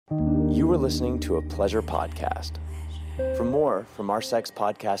You were listening to a Pleasure podcast. For more from our Sex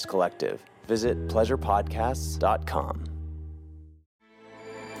Podcast Collective, visit pleasurepodcasts.com.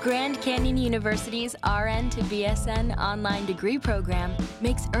 Grand Canyon University's RN to BSN online degree program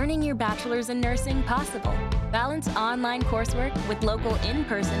makes earning your bachelor's in nursing possible. Balance online coursework with local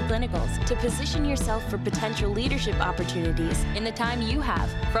in-person clinicals to position yourself for potential leadership opportunities in the time you have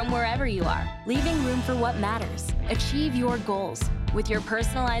from wherever you are, leaving room for what matters. Achieve your goals with your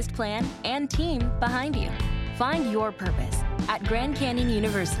personalized plan and team behind you. Find your purpose at Grand Canyon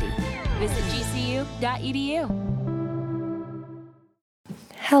University. Visit gcu.edu.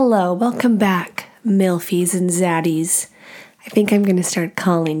 Hello, welcome back, milfies and zaddies. I think I'm going to start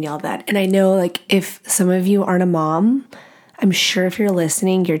calling y'all that. And I know, like, if some of you aren't a mom, I'm sure if you're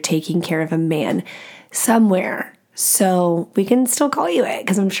listening, you're taking care of a man somewhere. So we can still call you it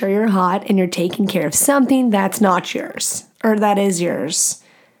because I'm sure you're hot and you're taking care of something that's not yours, or that is yours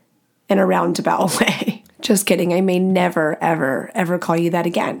in a roundabout way. Just kidding. I may never, ever, ever call you that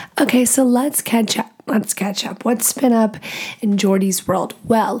again. Okay, so let's catch up. What's been up in Jordy's world?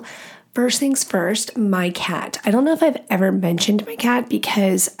 Well, first things first, my cat. I don't know if I've ever mentioned my cat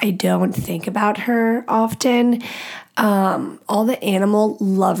because I don't think about her often. All the animal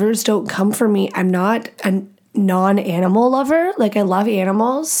lovers don't come for me. I'm not a non-animal lover. Like, I love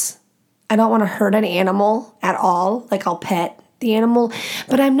animals. I don't want to hurt an animal at all. Like, I'll pet the animal,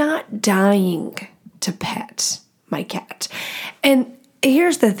 but I'm not dying to pet my cat. And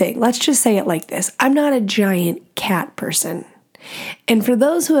here's the thing. Let's just say it like this. I'm not a giant cat person. And for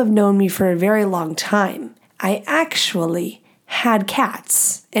those who have known me for a very long time, I actually had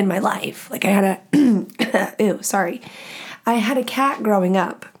cats in my life. Like, I had I had a cat growing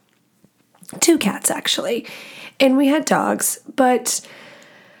up. 2 cats, actually. And we had dogs, but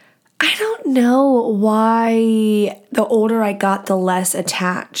I don't know why the older I got, the less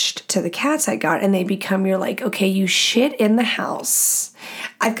attached to the cats I got. And they become, you're like, okay, you shit in the house.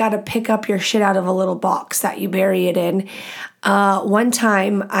 I've got to pick up your shit out of a little box that you bury it in. One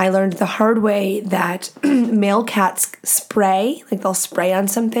time I learned the hard way that male cats spray, like they'll spray on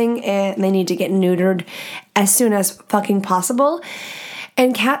something and they need to get neutered as soon as fucking possible.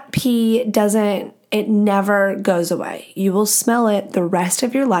 And cat pee it never goes away. You will smell it the rest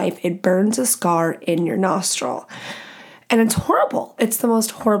of your life. It burns a scar in your nostril. And it's horrible. It's the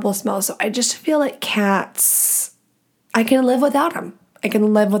most horrible smell. So I just feel like cats, I can live without them.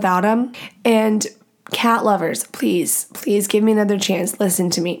 And cat lovers, please give me another chance. Listen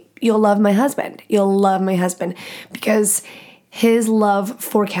to me. You'll love my husband. Because his love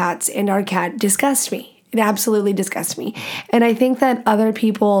for cats and our cat disgusts me. It absolutely disgusts me. And I think that other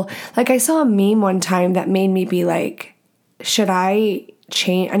people, like, I saw a meme one time that made me be like, should I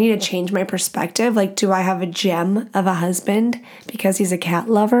change? I need to change my perspective. Like, do I have a gem of a husband because he's a cat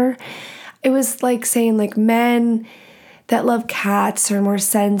lover? It was like saying, like, men that love cats are more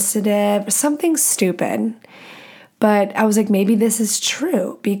sensitive, something stupid. But I was like, maybe this is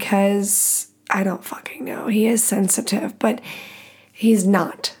true because I don't fucking know. He is sensitive, but he's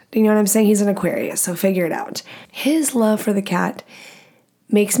not. You know what I'm saying? He's an Aquarius, so figure it out. His love for the cat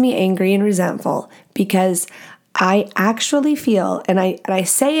makes me angry and resentful because I actually feel, and I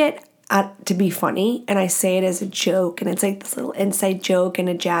say it to be funny, and I say it as a joke, and it's like this little inside joke and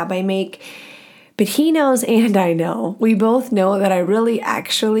a jab I make, but he knows and I know. We both know that I really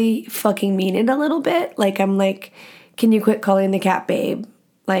actually fucking mean it a little bit. Like, I'm like, can you quit calling the cat babe?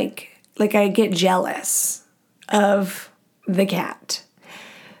 Like I get jealous of the cat.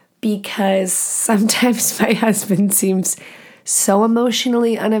 Because sometimes my husband seems so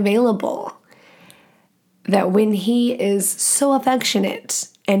emotionally unavailable that when he is so affectionate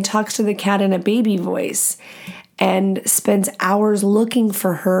and talks to the cat in a baby voice and spends hours looking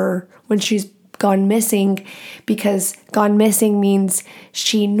for her when she's gone missing, because gone missing means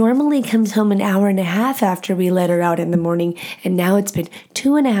she normally comes home an hour and a half after we let her out in the morning, and now it's been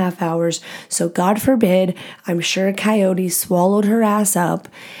 2.5 hours, so God forbid, I'm sure a coyote swallowed her ass up,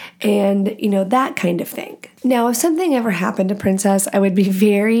 and, you know, that kind of thing. Now, if something ever happened to Princess, I would be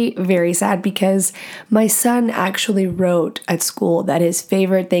very, very sad because my son actually wrote at school that his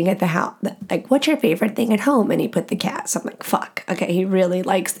favorite thing at the house, like, what's your favorite thing at home? And he put the cat. So I'm like, fuck. Okay, he really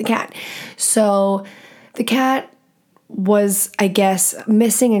likes the cat. So the cat was, I guess,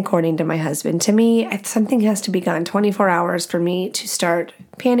 missing according to my husband. To me, something has to be gone 24 hours for me to start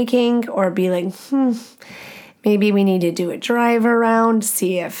panicking or be like, maybe we need to do a drive around,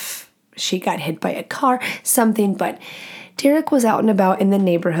 see if she got hit by a car, something. But Derek was out and about in the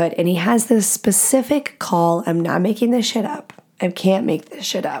neighborhood, and he has this specific call. I'm not making this shit up. I can't make this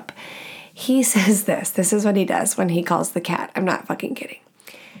shit up. He says this. This is what he does when he calls the cat. I'm not fucking kidding.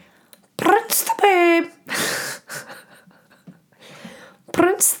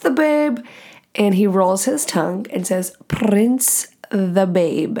 the babe. And he rolls his tongue and says, Prince the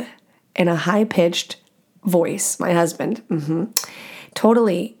babe, in a high-pitched voice. My husband.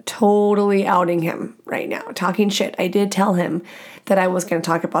 Totally outing him right now. Talking shit. I did tell him that I was going to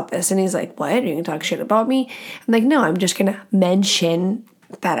talk about this. And he's like, what? Are you going to talk shit about me? I'm like, no, I'm just going to mention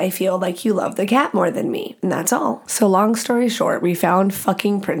that I feel like you love the cat more than me. And that's all. So long story short, we found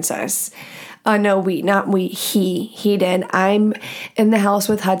fucking Princess. He did. I'm in the house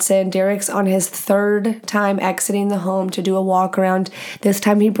with Hudson. Derek's on his third time exiting the home to do a walk around. This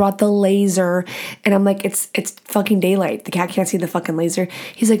time he brought the laser, and I'm like, it's fucking daylight. The cat can't see the fucking laser.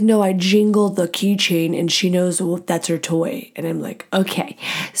 He's like, no, I jingled the keychain and she knows that's her toy. And I'm like, okay.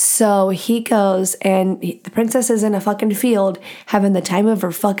 So he goes, and the princess is in a fucking field having the time of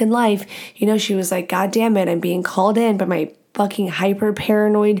her fucking life. You know, she was like, God damn it, I'm being called in by my fucking hyper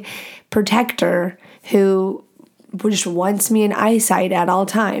paranoid protector who just wants me in eyesight at all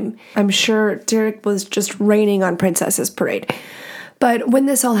time. I'm sure Derek was just raining on Princess's parade. But when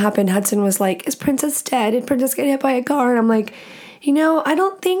this all happened, Hudson was like, is Princess dead? Did Princess get hit by a car? And I'm like, I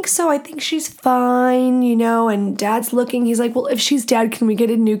don't think so. I think she's fine, and Dad's looking. He's like, well, if she's dead, can we get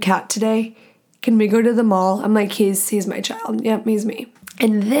a new cat today? Can we go to the mall? I'm like, he's my child. Yep, he's me.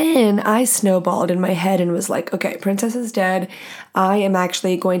 And then I snowballed in my head and was like, okay, Princess is dead. I am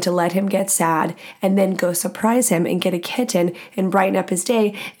actually going to let him get sad and then go surprise him and get a kitten and brighten up his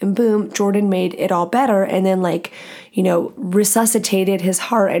day. And boom, Jordan made it all better and then resuscitated his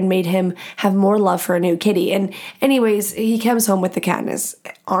heart and made him have more love for a new kitty. And anyways, he comes home with the cat in his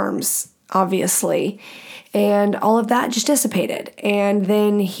arms, obviously. And all of that just dissipated. And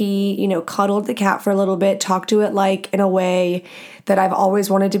then he, cuddled the cat for a little bit, talked to it in a way that I've always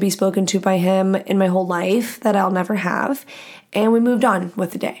wanted to be spoken to by him in my whole life that I'll never have. And we moved on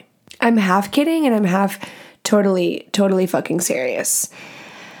with the day. I'm half kidding and I'm half totally fucking serious.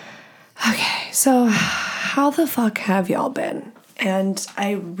 Okay, so how the fuck have y'all been? And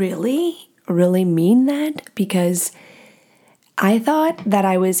I really mean that because I thought that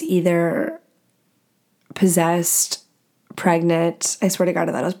I was either possessed, pregnant. I swear to God,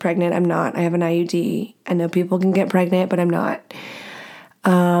 I thought I was pregnant. I'm not. I have an IUD. I know people can get pregnant, but I'm not.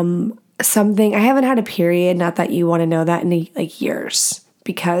 I haven't had a period, not that you want to know that, in years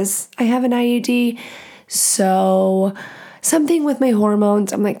because I have an IUD. So something with my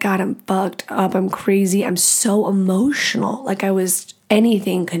hormones, I'm like, God, I'm fucked up. I'm crazy. I'm so emotional.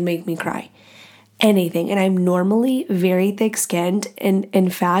 Anything could make me cry. Anything. And I'm normally very thick-skinned. And in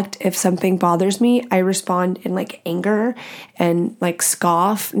fact, if something bothers me, I respond in anger and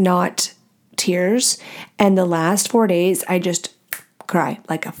scoff, not tears. And the last 4 days, I just cry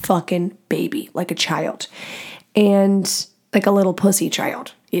like a fucking baby, like a child. And like a little pussy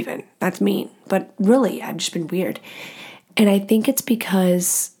child, even. That's mean. But really, I've just been weird. And I think it's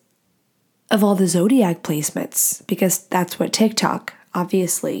because of all the zodiac placements, because that's what TikTok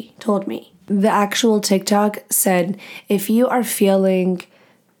obviously told me. The actual TikTok said, if you are feeling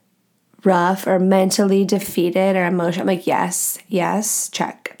rough or mentally defeated or emotional, I'm like, yes,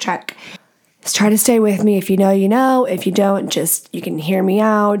 check. Just try to stay with me. If you know, you know. If you don't, you can hear me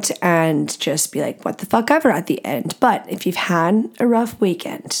out and just be like, what the fuck ever at the end. But if you've had a rough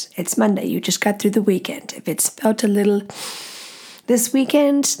weekend, it's Monday. You just got through the weekend. If it's felt a little this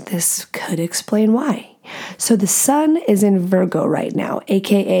weekend, this could explain why. So the sun is in Virgo right now,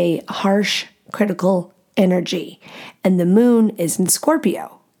 aka harsh, critical energy. And the moon is in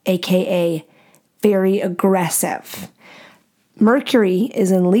Scorpio, aka very aggressive. Mercury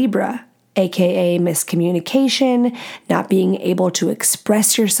is in Libra, aka miscommunication, not being able to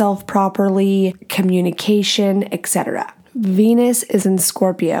express yourself properly, communication, etc. Venus is in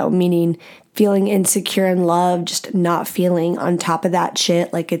Scorpio, meaning feeling insecure in love, just not feeling on top of that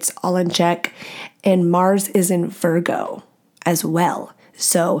shit, like it's all in check. And Mars is in Virgo as well.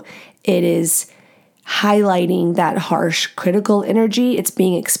 So it is highlighting that harsh, critical energy. It's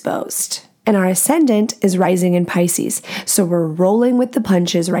being exposed. And our ascendant is rising in Pisces. So we're rolling with the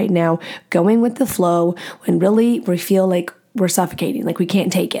punches right now, going with the flow, when really we feel like we're suffocating, like we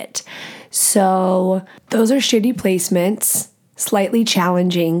can't take it. So those are shitty placements, slightly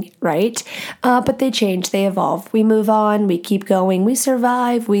challenging, right? But they change, they evolve. We move on, we keep going, we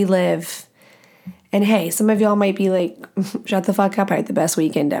survive, we live. And hey, some of y'all might be like, shut the fuck up, I had the best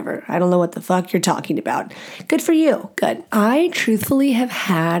weekend ever. I don't know what the fuck you're talking about. Good for you. Good. I truthfully have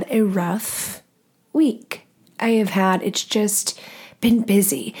had a rough week. It's just been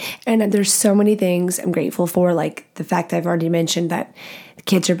busy. And there's so many things I'm grateful for, like the fact I've already mentioned that The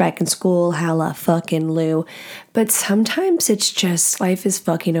kids are back in school, hella fucking Lou. But sometimes it's just life is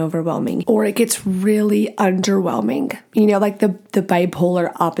fucking overwhelming, or it gets really underwhelming. You know, like the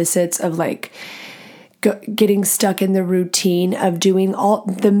bipolar opposites of like getting stuck in the routine of doing all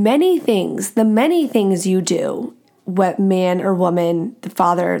the many things you do, what man or woman, the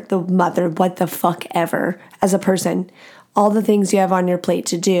father, the mother, what the fuck ever, as a person, all the things you have on your plate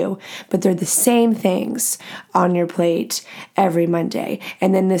to do, but they're the same things on your plate every Monday.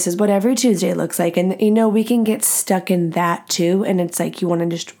 And then this is what every Tuesday looks like. And, you know, we can get stuck in that too. And it's like you want to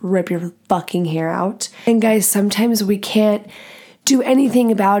just rip your fucking hair out. And guys, sometimes we can't do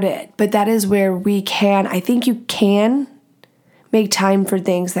anything about it, but that is where I think you can make time for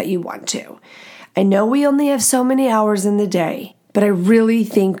things that you want to. I know we only have so many hours in the day, but I really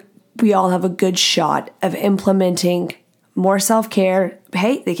think we all have a good shot of implementing more self-care.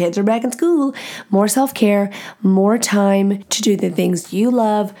 Hey, the kids are back in school. More self-care, more time to do the things you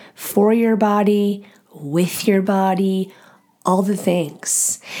love for your body, with your body, all the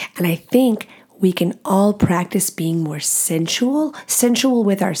things. And I think we can all practice being more sensual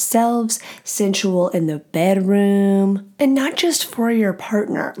with ourselves, sensual in the bedroom, and not just for your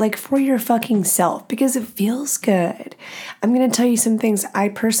partner, like for your fucking self, because it feels good. I'm going to tell you some things I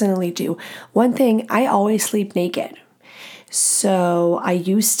personally do. One thing, I always sleep naked. So I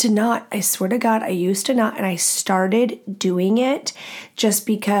used to not, I swear to God, I used to not, and I started doing it just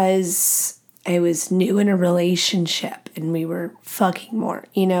because I was new in a relationship and we were fucking more,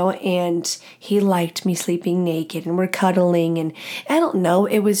 you know, and he liked me sleeping naked and we're cuddling, and I don't know,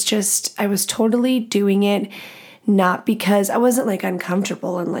 it was just, I was totally doing it not because I wasn't like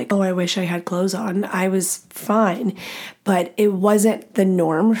uncomfortable and like, oh, I wish I had clothes on. I was fine, but it wasn't the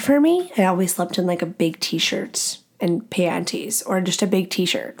norm for me. I always slept in like a big t-shirt and panties, or just a big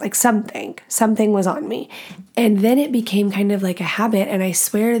t-shirt, like something was on me. And then it became kind of like a habit, and I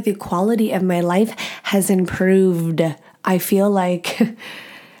swear the quality of my life has improved. I feel like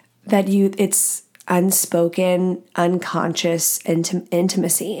it's unspoken, unconscious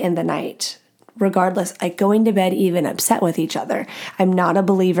intimacy in the night. Regardless, like going to bed even upset with each other. I'm not a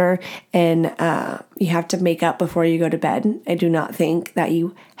believer in you have to make up before you go to bed. I do not think that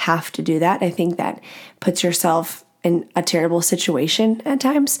you have to do that. I think that puts yourself in a terrible situation at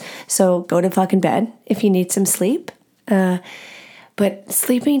times. So go to fucking bed if you need some sleep. But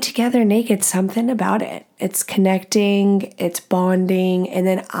sleeping together naked, something about it. It's connecting, it's bonding, and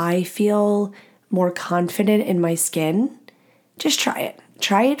then I feel more confident in my skin. Just try it.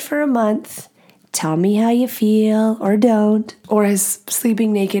 Try it for a month. Tell me how you feel, or don't. Or has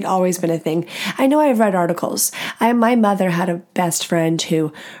sleeping naked always been a thing? I know I've read articles. My mother had a best friend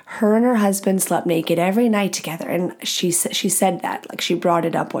who, her and her husband slept naked every night together. And she said that, like she brought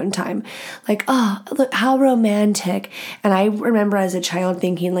it up one time. Like, oh, look, how romantic. And I remember as a child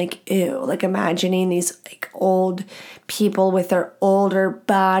thinking like, ew, like imagining these like old people with their older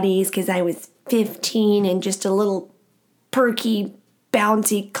bodies, because I was 15 and just a little perky,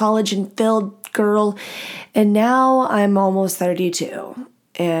 bouncy, collagen-filled girl, and now I'm almost 32,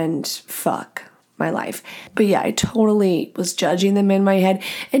 and fuck my life. But yeah, I totally was judging them in my head,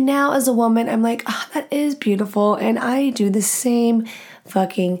 and now as a woman, I'm like, oh, that is beautiful, and I do the same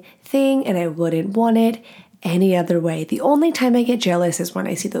fucking thing, and I wouldn't want it any other way. The only time I get jealous is when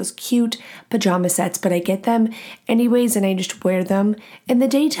I see those cute pajama sets, but I get them anyways, and I just wear them in the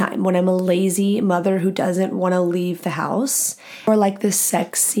daytime when I'm a lazy mother who doesn't want to leave the house, or like the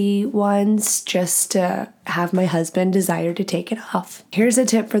sexy ones just to have my husband desire to take it off. Here's a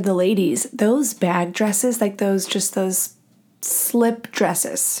tip for the ladies. Those bag dresses, like those slip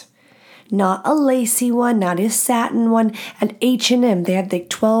dresses, not a lacy one, not a satin one, an H&M. They had like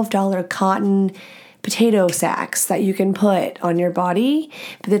 $12 cotton potato sacks that you can put on your body,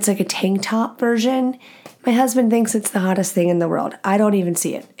 but it's like a tank top version. My husband thinks it's the hottest thing in the world. I don't even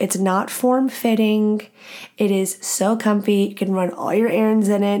see it. It's not form-fitting. It is so comfy. You can run all your errands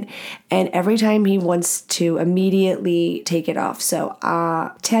in it, and every time he wants to immediately take it off. So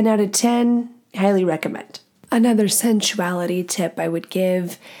 10 out of 10, highly recommend. Another sensuality tip I would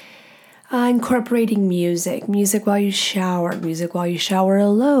give, incorporating music while you shower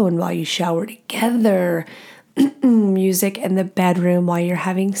alone, while you shower together, music in the bedroom while you're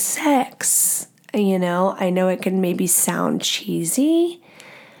having sex. You know, I know it can maybe sound cheesy,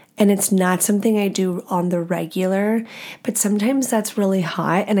 and it's not something I do on the regular, but sometimes that's really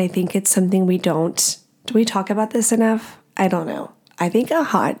hot, and I think it's something do we talk about this enough? I don't know. I think a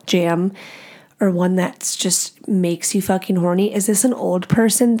hot jam, or one that's just makes you fucking horny. Is this an old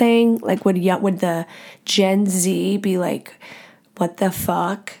person thing? Like, would the Gen Z be like, what the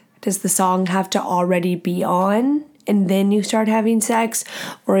fuck? Does the song have to already be on? and then you start having sex?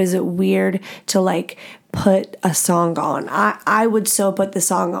 Or is it weird to like put a song on? I would so put the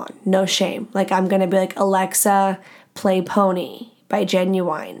song on, no shame. Like I'm gonna be like, Alexa, play Pony by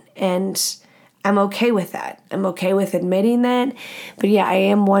Genuine, and I'm okay with that. I'm okay with admitting that. But yeah, I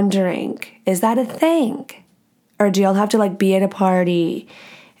am wondering, is that a thing? Or do y'all have to like be at a party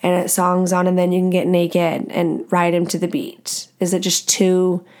and a song's on and then you can get naked and ride him to the beat? Is it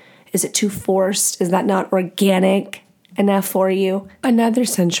too forced? Is that not organic enough for you? Another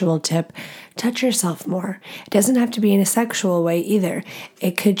sensual tip, touch yourself more. It doesn't have to be in a sexual way either.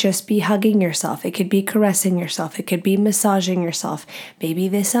 It could just be hugging yourself. It could be caressing yourself. It could be massaging yourself. Maybe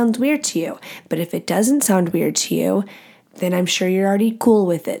this sounds weird to you, but if it doesn't sound weird to you, then I'm sure you're already cool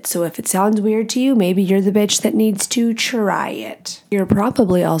with it. So if it sounds weird to you, maybe you're the bitch that needs to try it. You're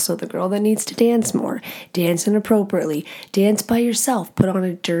probably also the girl that needs to dance more. Dance inappropriately. Dance by yourself. Put on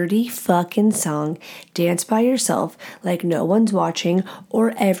a dirty fucking song. Dance by yourself like no one's watching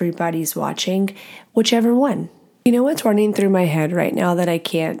or everybody's watching. Whichever one. You know what's running through my head right now that I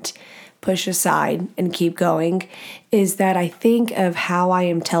can't push aside and keep going is that I think of how I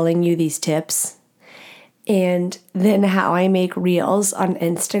am telling you these tips and then how I make reels on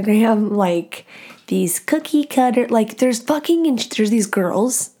Instagram, like these cookie cutter, like there's these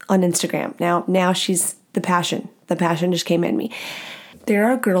girls on Instagram. Now she's the passion. The passion just came in me. There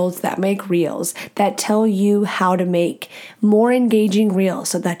are girls that make reels that tell you how to make more engaging reels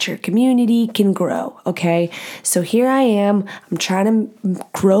so that your community can grow, okay? So here I am. I'm trying to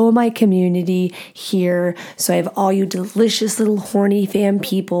grow my community here. So I have all you delicious little horny fan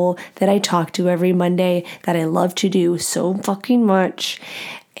people that I talk to every Monday that I love to do so fucking much.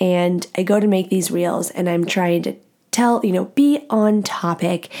 And I go to make these reels and I'm trying to be on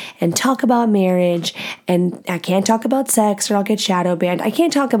topic and talk about marriage, and I can't talk about sex or I'll get shadow banned. I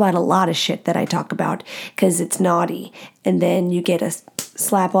can't talk about a lot of shit that I talk about because it's naughty, and then you get a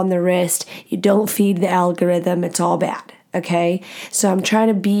slap on the wrist. You don't feed the algorithm. It's all bad. Okay, so I'm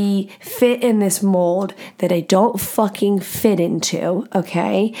trying to fit in this mold that I don't fucking fit into,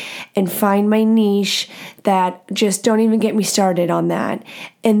 okay, and find my niche that just don't even get me started on that.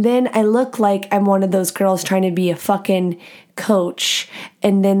 And then I look like I'm one of those girls trying to be a fucking coach,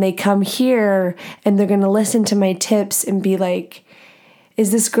 and then they come here and they're gonna listen to my tips and be like,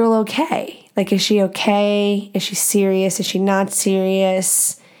 is this girl okay? Like, is she okay? Is she serious? Is she not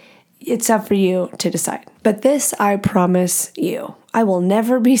serious? It's up for you to decide. But this, I promise you, I will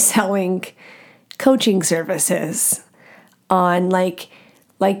never be selling coaching services on I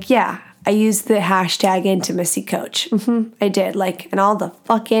used the hashtag intimacy coach. I did, and all the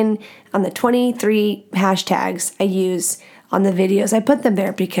on the 23 hashtags I use on the videos, I put them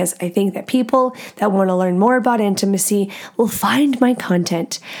there because I think that people that want to learn more about intimacy will find my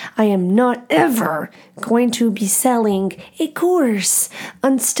content. I am not ever going to be selling a course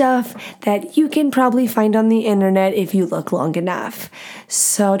on stuff that you can probably find on the internet if you look long enough.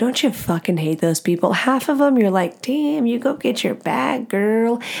 So don't you fucking hate those people. Half of them, you're like, damn, you go get your bag,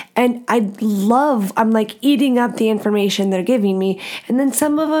 girl. And I'm eating up the information they're giving me. And then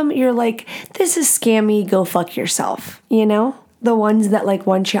some of them, you're like, this is scammy, go fuck yourself, The ones that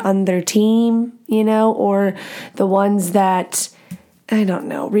want you on their team, or the ones that, I don't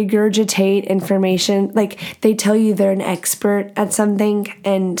know, regurgitate information. They tell you they're an expert at something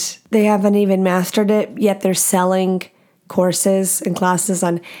and they haven't even mastered it, yet they're selling courses and classes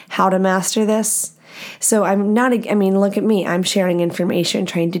on how to master this. So look at me. I'm sharing information,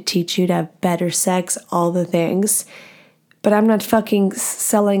 trying to teach you to have better sex, all the things. But I'm not fucking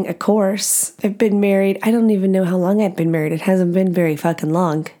selling a course. I've been married. I don't even know how long I've been married. It hasn't been very fucking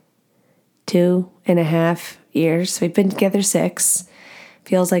long. 2.5 years. We've been together 6.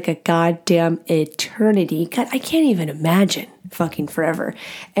 Feels like a goddamn eternity. God, I can't even imagine fucking forever.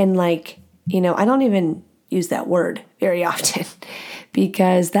 And I don't even use that word very often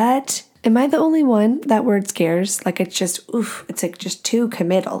because am I the only one that word scares? It's just, it's just too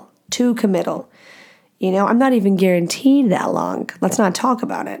committal. I'm not even guaranteed that long. Let's not talk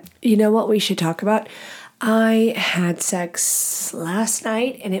about it. You know what we should talk about? I had sex last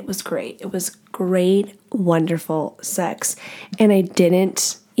night and it was great. It was great, wonderful sex. And I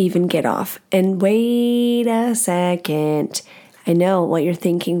didn't even get off. And wait a second. I know what you're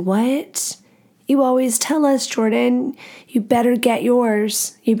thinking. What? You always tell us, Jordan, you better get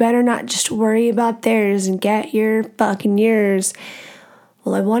yours. You better not just worry about theirs and get your fucking yours.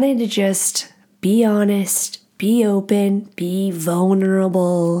 Well, I wanted to just be honest, be open, be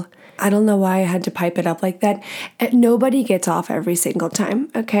vulnerable. I don't know why I had to pipe it up like that. Nobody gets off every single time,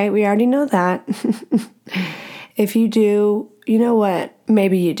 okay? We already know that. If you do, you know what?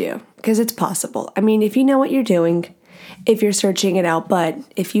 Maybe you do. because it's possible. I mean, if you know what you're doing, if you're searching it out, but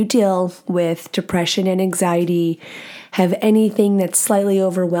if you deal with depression and anxiety, have anything that's slightly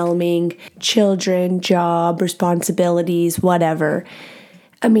overwhelming, children, job, responsibilities, whatever,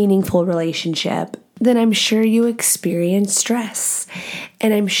 a meaningful relationship, then I'm sure you experience stress.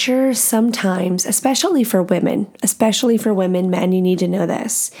 And I'm sure sometimes, especially for women, men, you need to know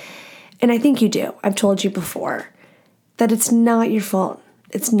this. And I think you do. I've told you before that it's not your fault.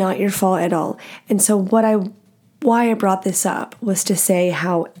 It's not your fault at all. And so why I brought this up was to say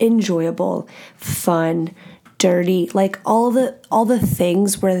how enjoyable, fun, dirty, like all the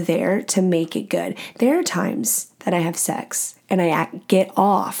things were there to make it good. There are times that I have sex and I get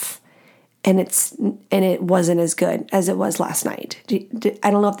off and it wasn't as good as it was last night.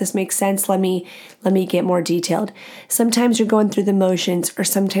 I don't know if this makes sense. Let me get more detailed. Sometimes you're going through the motions, or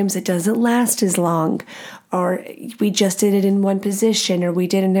sometimes it doesn't last as long, or we just did it in one position, or we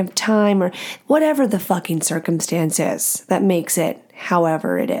didn't have time, or whatever the fucking circumstance is that makes it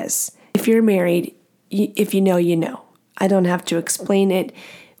however it is. If you're married, if you know, you know. I don't have to explain it.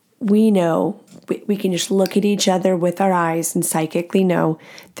 We know. We can just look at each other with our eyes and psychically know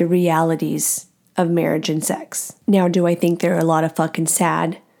the realities of marriage and sex. Now, do I think there are a lot of fucking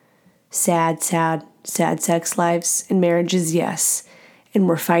sad sex lives and marriages? Yes. And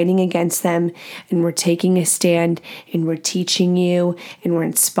we're fighting against them, and we're taking a stand, and we're teaching you, and we're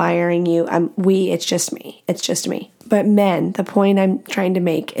inspiring you. It's just me. But men, the point I'm trying to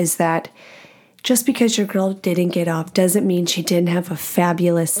make is that just because your girl didn't get off doesn't mean she didn't have a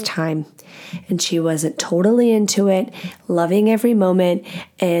fabulous time. And she wasn't totally into it, loving every moment,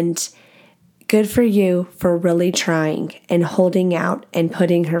 and good for you for really trying and holding out and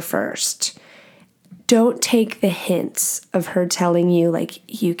putting her first. Don't take the hints of her telling you, like,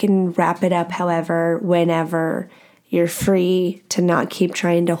 you can wrap it up however, whenever. You're free to not keep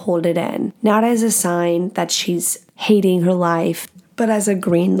trying to hold it in. Not as a sign that she's hating her life, but as a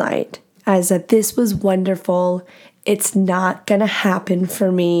green light. As that this was wonderful. It's not gonna happen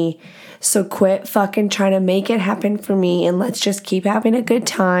for me. So quit fucking trying to make it happen for me, and let's just keep having a good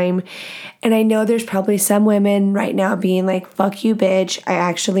time. And I know there's probably some women right now being like, fuck you, bitch. I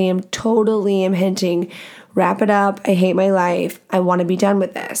actually am hinting, wrap it up. I hate my life. I want to be done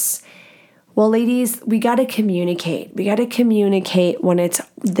with this. Well, ladies, we got to communicate. We got to communicate when it's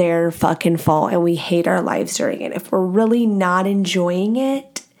their fucking fault and we hate our lives during it. If we're really not enjoying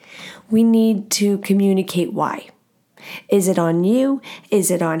it, we need to communicate why. Is it on you? Is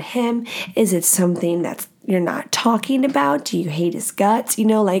it on him? Is it something that you're not talking about? Do you hate his guts?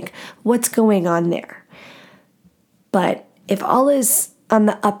 Like, what's going on there? But if all is on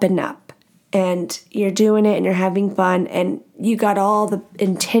the up and up and you're doing it and you're having fun and you got all the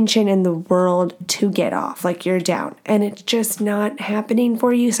intention in the world to get off, like you're down, and it's just not happening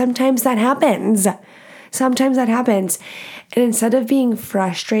for you, sometimes that happens. And instead of being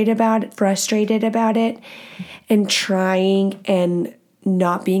frustrated about it and trying and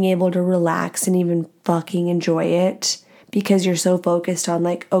not being able to relax and even fucking enjoy it because you're so focused on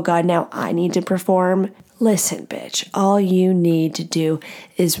like, oh God, now I need to perform. Listen, bitch, all you need to do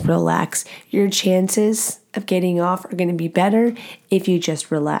is relax. Your chances of getting off are going to be better if you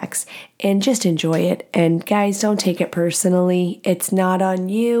just relax and just enjoy it. And guys, don't take it personally. It's not on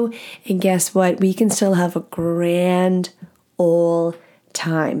you. And guess what? We can still have a grand old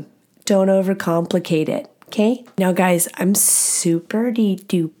time. Don't overcomplicate it. Okay? Now, guys, I'm super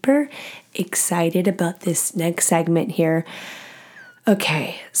duper excited about this next segment here.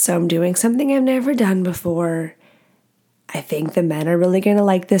 Okay, so I'm doing something I've never done before. I think the men are really going to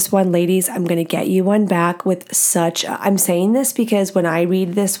like this one. Ladies, I'm going to get you one back with I'm saying this because when I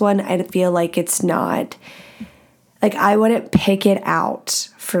read this one, I feel like it's not, like I wouldn't pick it out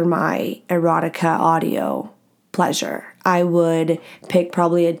for my erotica audio pleasure. I would pick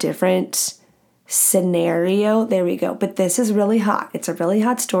probably a different scenario. There we go. But this is really hot. It's a really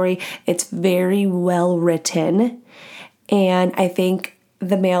hot story. It's very well written. And I think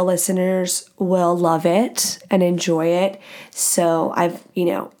the male listeners will love it and enjoy it. So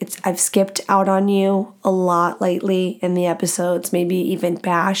I've skipped out on you a lot lately in the episodes, maybe even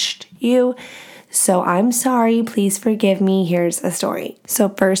bashed you. So I'm sorry, please forgive me. Here's a story. So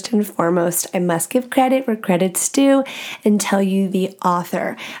first and foremost, I must give credit where credit's due and tell you the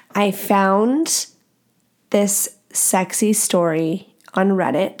author. I found this sexy story on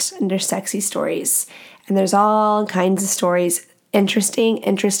Reddit under sexy stories. And there's all kinds of stories. Interesting,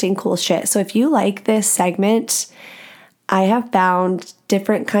 cool shit. So if you like this segment, I have found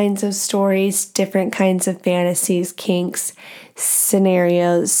different kinds of stories, different kinds of fantasies, kinks,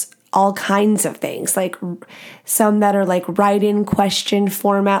 scenarios, all kinds of things, like some that are like write-in question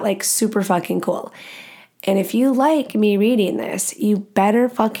format, like super fucking cool. And if you like me reading this, you better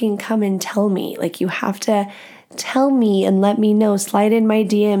fucking come and tell me. Like, you have to tell me and let me know. Slide in my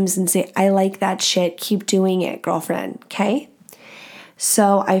DMs and say, I like that shit. Keep doing it, girlfriend. Okay?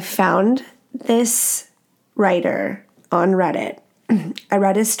 So I found this writer on Reddit. I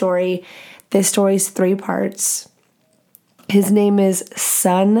read his story. This story's 3 parts. His name is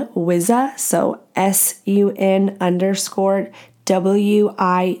Sunwiza, so SUN_WIZA.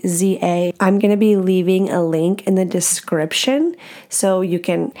 I'm going to be leaving a link in the description so you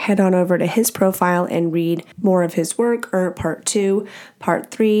can head on over to his profile and read more of his work, or part 2,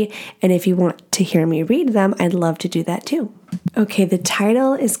 part 3. And if you want to hear me read them, I'd love to do that too. Okay, the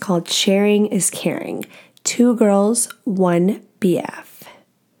title is called Sharing is Caring. 2 girls, 1 BF.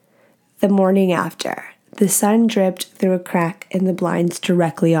 The morning after. The sun dripped through a crack in the blinds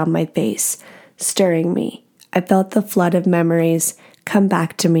directly on my face, stirring me. I felt the flood of memories come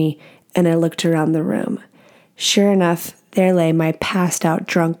back to me, and I looked around the room. Sure enough, there lay my passed-out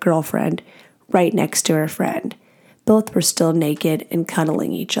drunk girlfriend, right next to her friend. Both were still naked and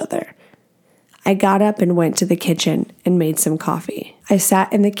cuddling each other. I got up and went to the kitchen and made some coffee. I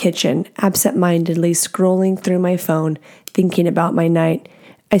sat in the kitchen, absent-mindedly scrolling through my phone, thinking about my night.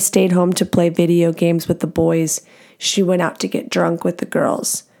 I stayed home to play video games with the boys. She went out to get drunk with the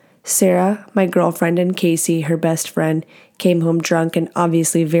girls. Sarah, my girlfriend, and Casey, her best friend, came home drunk and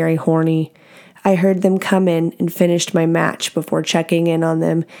obviously very horny. I heard them come in and finished my match before checking in on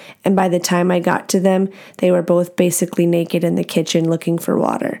them, and by the time I got to them, they were both basically naked in the kitchen looking for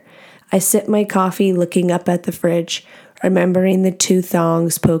water. I sipped my coffee looking up at the fridge, remembering the 2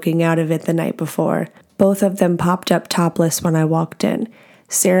 thongs poking out of it the night before. Both of them popped up topless when I walked in.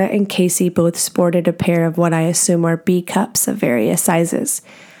 Sarah and Casey both sported a pair of what I assume are B cups of various sizes.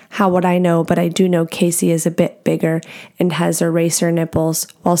 How would I know? But I do know Casey is a bit bigger and has eraser nipples,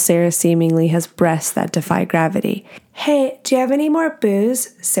 while Sarah seemingly has breasts that defy gravity. Hey, do you have any more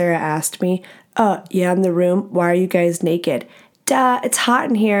booze? Sarah asked me. Oh, yeah, in the room. Why are you guys naked? Duh, it's hot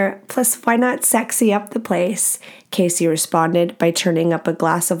in here. Plus, why not sexy up the place? Casey responded by turning up a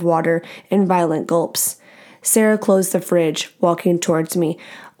glass of water in violent gulps. Sarah closed the fridge, walking towards me.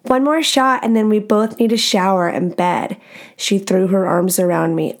 1 more shot and then we both need a shower and bed. She threw her arms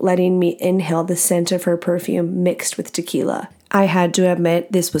around me, letting me inhale the scent of her perfume mixed with tequila. I had to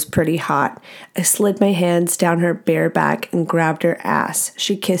admit this was pretty hot. I slid my hands down her bare back and grabbed her ass.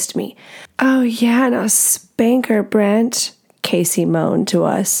 She kissed me. Oh yeah, now spank her, Brent. Casey moaned to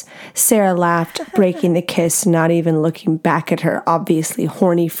us. Sarah laughed, breaking the kiss, not even looking back at her obviously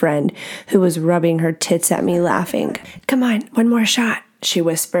horny friend who was rubbing her tits at me laughing. Come on, 1 more shot, she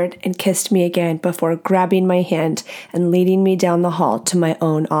whispered and kissed me again before grabbing my hand and leading me down the hall to my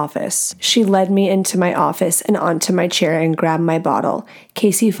own office. She led me into my office and onto my chair and grabbed my bottle.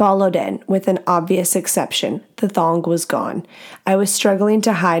 Casey followed in, with an obvious exception. The thong was gone. I was struggling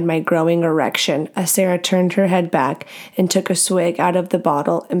to hide my growing erection as Sarah turned her head back and took a swig out of the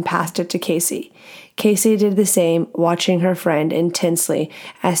bottle and passed it to Casey. Casey did the same, watching her friend intensely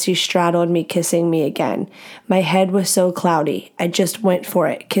as she straddled me, kissing me again. My head was so cloudy, I just went for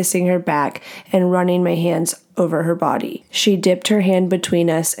it, kissing her back and running my hands over her body. She dipped her hand between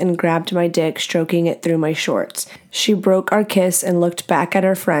us and grabbed my dick, stroking it through my shorts. She broke our kiss and looked back at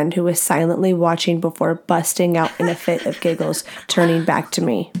her friend, who was silently watching before busting out in a fit of giggles, turning back to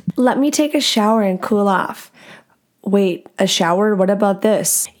me. Let me take a shower and cool off. Wait, a shower? What about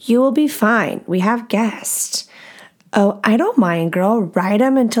this? You will be fine. We have guests. Oh, I don't mind, girl. Ride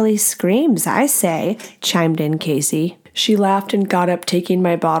him until he screams, I say, chimed in Casey. She laughed and got up, taking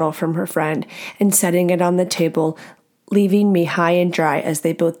my bottle from her friend and setting it on the table, leaving me high and dry as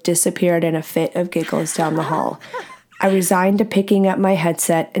they both disappeared in a fit of giggles down the hall. I resigned to picking up my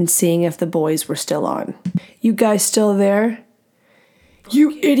headset and seeing if the boys were still on. You guys still there?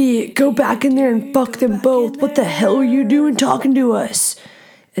 You idiot, go back in there and fuck them both. What the hell are you doing talking to us?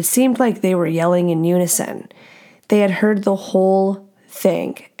 It seemed like they were yelling in unison. They had heard the whole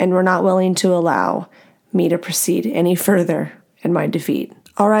thing and were not willing to allow me to proceed any further in my defeat.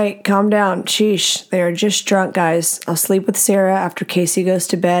 All right, calm down. Sheesh, they are just drunk, guys. I'll sleep with Sarah after Casey goes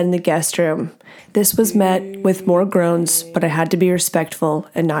to bed in the guest room. This was met with more groans, but I had to be respectful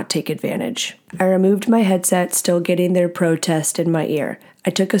and not take advantage. I removed my headset, still getting their protest in my ear. I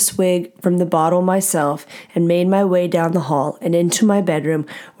took a swig from the bottle myself and made my way down the hall and into my bedroom,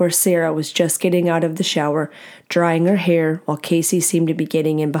 where Sarah was just getting out of the shower, drying her hair, while Casey seemed to be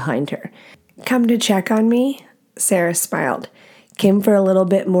getting in behind her. Come to check on me? Sarah smiled. Came for a little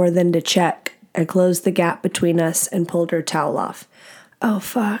bit more than to check. I closed the gap between us and pulled her towel off. "Oh,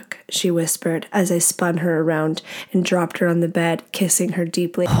 fuck," she whispered as I spun her around and dropped her on the bed, kissing her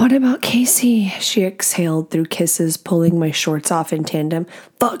deeply. "What about Casey?" she exhaled through kisses, pulling my shorts off in tandem.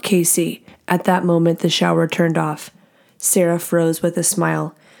 "Fuck Casey." At that moment, the shower turned off. Sarah froze with a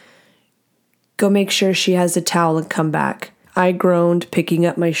smile. "Go make sure she has a towel and come back." I groaned, picking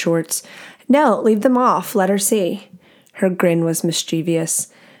up my shorts. "No, leave them off. Let her see." Her grin was mischievous.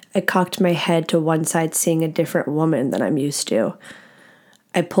 I cocked my head to one side, seeing a different woman than I'm used to.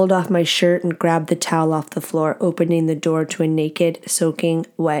 I pulled off my shirt and grabbed the towel off the floor, opening the door to a naked, soaking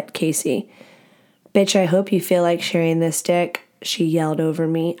wet Casey. "Bitch, I hope you feel like sharing this dick," she yelled over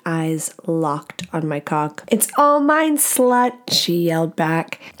me, eyes locked on my cock. "It's all mine, slut," she yelled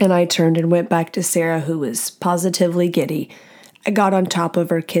back, and I turned and went back to Sarah, who was positively giddy. I got on top of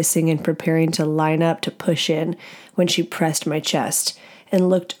her, kissing and preparing to line up to push in when she pressed my chest and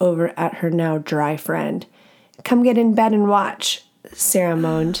looked over at her now dry friend. "Come get in bed and watch," Sarah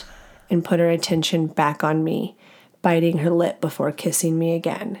moaned, and put her attention back on me, biting her lip before kissing me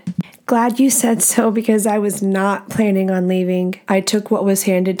again. "Glad you said so, because I was not planning on leaving." I took what was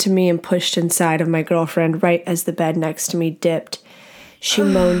handed to me and pushed inside of my girlfriend right as the bed next to me dipped. She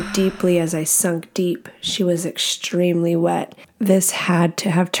moaned deeply as I sunk deep. She was extremely wet. This had to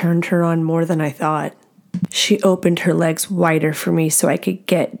have turned her on more than I thought. She opened her legs wider for me so I could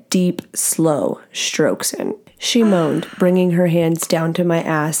get deep, slow strokes in. She moaned, bringing her hands down to my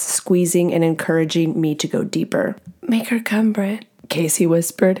ass, squeezing and encouraging me to go deeper. "Make her come, Britt," Casey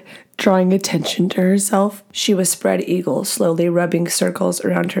whispered, drawing attention to herself. She was spread eagle, slowly rubbing circles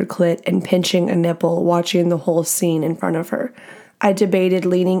around her clit and pinching a nipple, watching the whole scene in front of her. I debated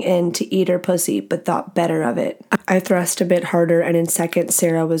leaning in to eat her pussy, but thought better of it. I thrust a bit harder, and in seconds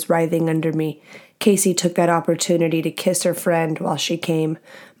Sarah was writhing under me. Casey took that opportunity to kiss her friend while she came.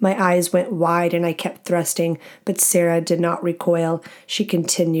 My eyes went wide and I kept thrusting, but Sarah did not recoil. She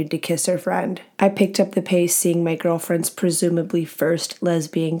continued to kiss her friend. I picked up the pace, seeing my girlfriend's presumably first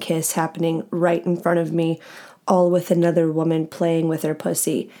lesbian kiss happening right in front of me, all with another woman playing with her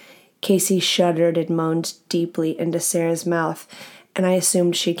pussy. Casey shuddered and moaned deeply into Sarah's mouth, and I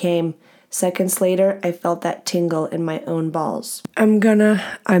assumed she came. Seconds later, I felt that tingle in my own balls. I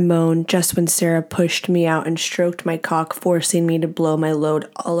moaned just when Sarah pushed me out and stroked my cock, forcing me to blow my load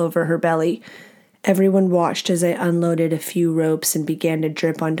all over her belly. Everyone watched as I unloaded a few ropes and began to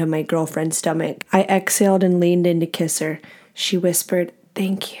drip onto my girlfriend's stomach. I exhaled and leaned in to kiss her. She whispered,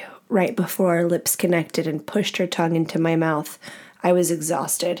 "Thank you," right before our lips connected and pushed her tongue into my mouth. I was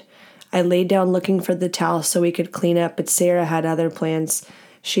exhausted. I laid down looking for the towel so we could clean up, but Sarah had other plans.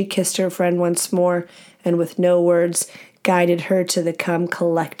 She kissed her friend once more, and with no words, guided her to the cum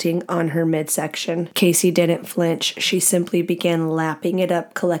collecting on her midsection. Casey didn't flinch. She simply began lapping it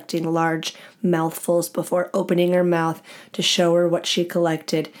up, collecting large mouthfuls before opening her mouth to show her what she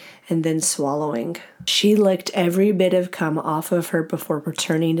collected, and then swallowing. She licked every bit of cum off of her before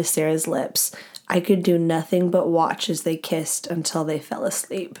returning to Sarah's lips. I could do nothing but watch as they kissed until they fell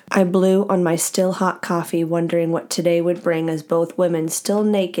asleep. I blew on my still hot coffee, wondering what today would bring as both women, still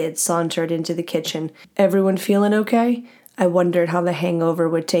naked, sauntered into the kitchen. "Everyone feeling okay?" I wondered how the hangover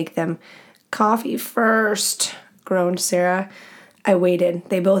would take them. "Coffee first," groaned Sarah. I waited.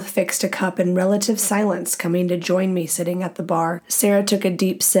 They both fixed a cup in relative silence, coming to join me sitting at the bar. Sarah took a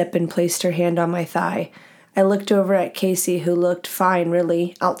deep sip and placed her hand on my thigh. I looked over at Casey, who looked fine,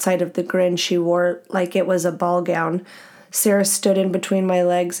 really, outside of the grin she wore like it was a ball gown. Sarah stood in between my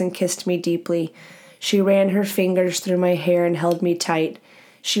legs and kissed me deeply. She ran her fingers through my hair and held me tight.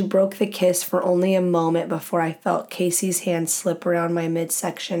 She broke the kiss for only a moment before I felt Casey's hand slip around my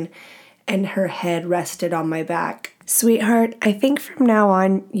midsection and her head rested on my back. "Sweetheart, I think from now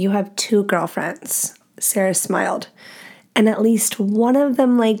on you have 2 girlfriends." Sarah smiled. "And at least one of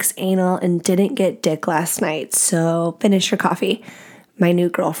them likes anal and didn't get dick last night, so finish your coffee," my new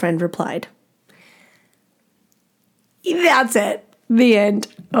girlfriend replied. That's it. The end.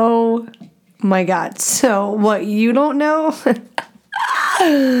 Oh my God. So what you don't know,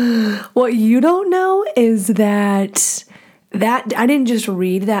 is that I didn't just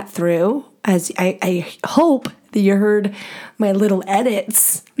read that through, as I hope that you heard my little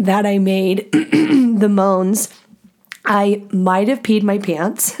edits that I made, the moans. I might have peed my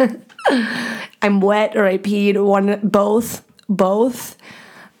pants. I'm wet, or I peed both.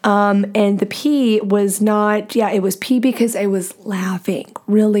 And the pee was not, it was pee because I was laughing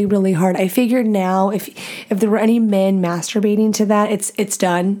really, really hard. I figured now if there were any men masturbating to that, it's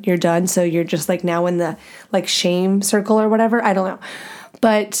done. You're done. So you're just like now in the like shame circle or whatever. I don't know.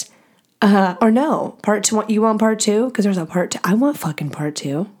 But, or no, part 2, you want part 2? Because there's a part 2. I want fucking part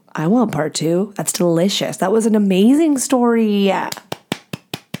 2. I want part 2. That's delicious. That was an amazing story.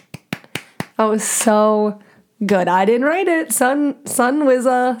 That was so good. I didn't write it. Sun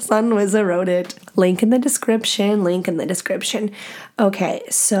Wizza wrote it. Link in the description. Okay,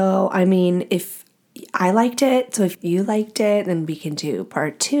 so I mean, if I liked it, so if you liked it, then we can do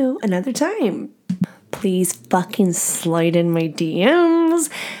part 2 another time. Please fucking slide in my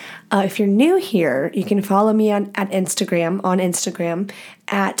DMs. If you're new here, you can follow me on Instagram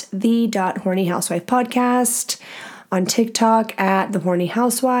at the.hornyhousewifepodcast, on TikTok at the horny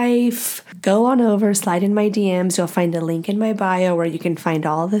housewife. Go on over, slide in my DMs. You'll find a link in my bio where you can find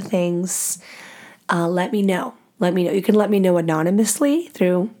all the things. Let me know. You can let me know anonymously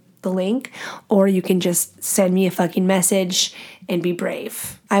through the link, or you can just send me a fucking message and be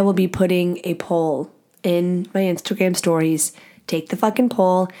brave. I will be putting a poll in my Instagram stories. Take the fucking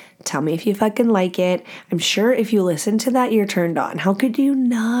poll. Tell me if you fucking like it. I'm sure if you listen to that, you're turned on. How could you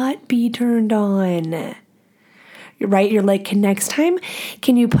not be turned on? Right? You're like, next time,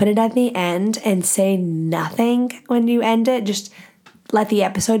 can you put it at the end and say nothing when you end it? Just let the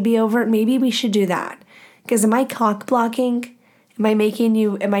episode be over. Maybe we should do that. Because am I cock blocking? Am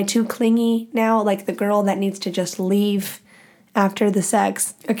I too clingy now? Like the girl that needs to just leave after the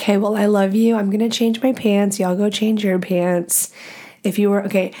sex. Okay, well, I love you. I'm going to change my pants. Y'all go change your pants.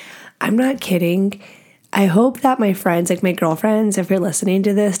 Okay, I'm not kidding. I hope that my friends, like my girlfriends, if you're listening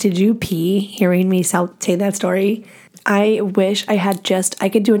to this, did you pee hearing me say that story? I wish I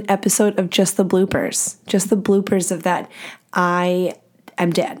could do an episode of just the bloopers of that. I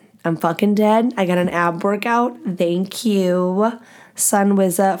am dead. I'm fucking dead. I got an ab workout. Thank you, Sun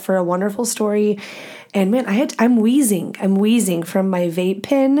Wizza, for a wonderful story. And man, I'm wheezing. I'm wheezing from my vape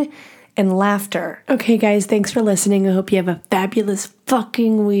pen and laughter. Okay, guys, thanks for listening. I hope you have a fabulous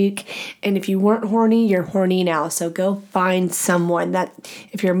fucking week. And if you weren't horny, you're horny now. So go find someone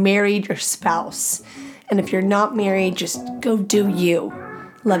if you're married, your spouse. And if you're not married, just go do you.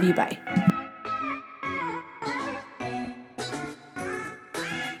 Love you. Bye.